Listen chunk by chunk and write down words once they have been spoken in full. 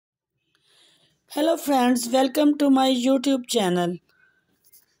Hello friends, welcome to my YouTube channel.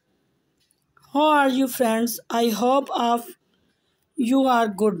 How are you friends? I hope you are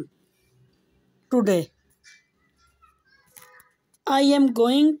good today. I am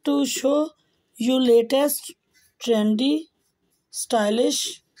going to show you latest trendy,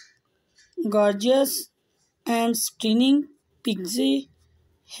 stylish, gorgeous and stunning Pixie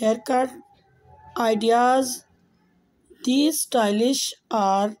haircut ideas. These stylish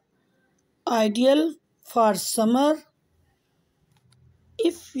are ideal for summer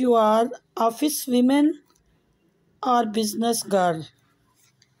if you are office women or business girl.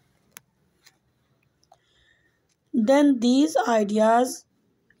 Then these ideas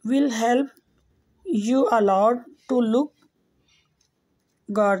will help you a lot to look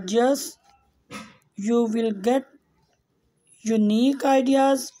gorgeous. You will get unique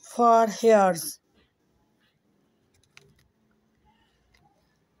ideas for hairs.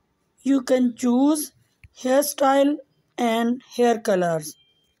 You can choose hairstyle and hair colors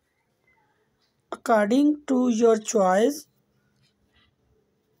according to your choice.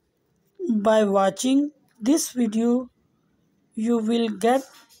 By watching this video, you will get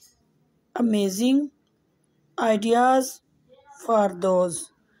amazing ideas for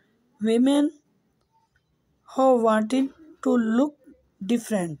those women who wanted to look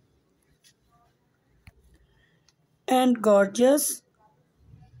different and gorgeous.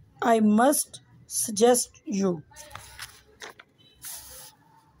 I must suggest you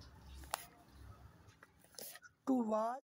to watch